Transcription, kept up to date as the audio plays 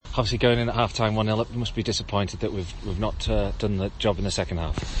Obviously going in at half-time 1-0 up, you must be disappointed that we've not done the job in the second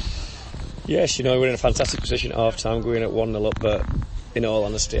half. Yes, we're in a fantastic position at half-time, going at 1-0 up, but in all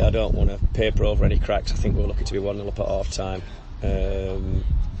honesty, I don't want to paper over any cracks. I think we're lucky to be 1-0 up at half-time.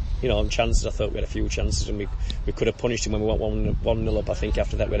 On chances, I thought we had a few chances and we could have punished him when we went 1-0 up. I think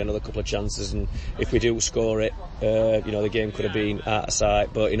after that we had another couple of chances, and if we do score it, the game could have been out of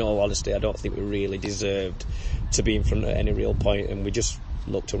sight. But in all honesty, I don't think we really deserved to be in front at any real point, and we just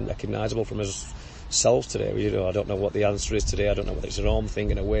looked unrecognisable from ourselves today. I don't know what the answer is today. I don't know whether it's an home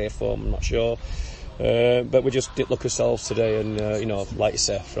thing, an away form, I'm not sure. But we just didn't look ourselves today, and like you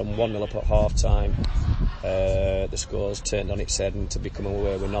say, from 1-0 up at half time, the score's turned on its head, and to become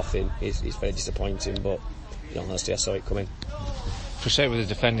away with nothing is very disappointing. But honestly, I saw it coming. Frustrated with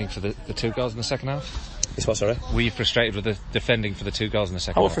the defending for the 2 goals in the second half? It's what, sorry? Were you frustrated with the defending for the 2 goals in the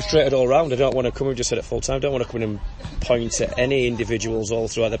second half? I was frustrated all round. I don't want to come, we just said at full time, I don't want to come in and point at any individuals all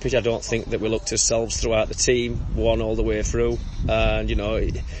throughout the pitch. I don't think that we looked ourselves throughout the team, one all the way through. And,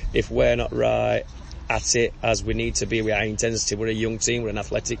 if we're not right at it as we need to be with our intensity, we're a young team, we're an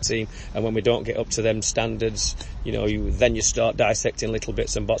athletic team, and when we don't get up to them standards, then you start dissecting little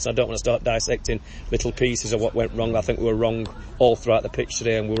bits and bobs. I don't want to start dissecting little pieces of what went wrong. I think we were wrong all throughout the pitch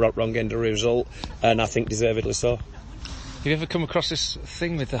today, and we were wrong end of the result, and I think deservedly so. Have you ever come across this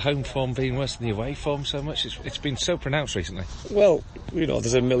thing with the home form being worse than the away form so much? It's been so pronounced recently. Well,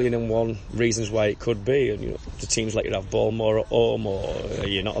 there's 1,000,001 reasons why it could be, and the teams let you have ball more at home, or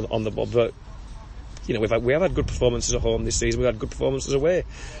you're not on the ball, but we have had good performances at home this season. We've had good performances away.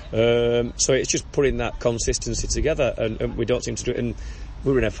 So it's just putting that consistency together, and we don't seem to do it. And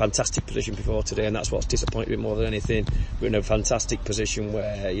we were in a fantastic position before today, and that's what's disappointed me more than anything. We're in a fantastic position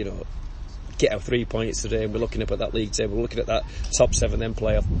where, get our 3 points today, and we're looking up at that league table, we're looking at that top 7 then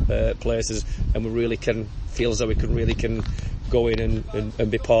places, and we really can feel as though we can go in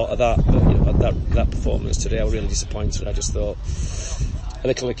and be part of that. But, that performance today, I was really disappointed. I just thought a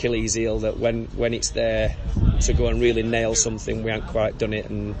little Achilles heel that when it's there to go and really nail something, we haven't quite done it,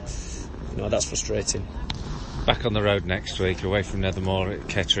 and that's frustrating. Back on the road next week, away from Nethermore at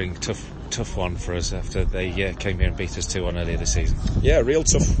Kettering. Tough one for us after they came here and beat us 2-1 earlier this season. Yeah, real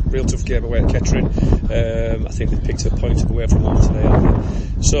tough game away at Kettering. I think they've picked a point away from home today, haven't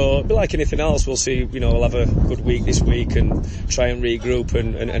they? So, like anything else, we'll see. We'll have a good week this week and try and regroup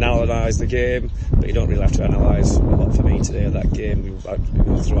and analyse the game. But you don't really have to analyse a lot for me today of that game.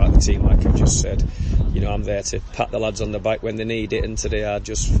 Throughout the team, like I've just said, I'm there to pat the lads on the back when they need it. And today,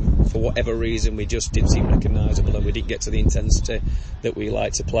 for whatever reason, we just didn't seem recognisable, and we didn't get to the intensity that we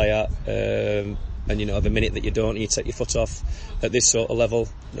like to play at. And the minute that you don't, and you take your foot off at this sort of level,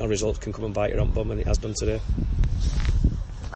 results can come and bite your own bum, and it has done today.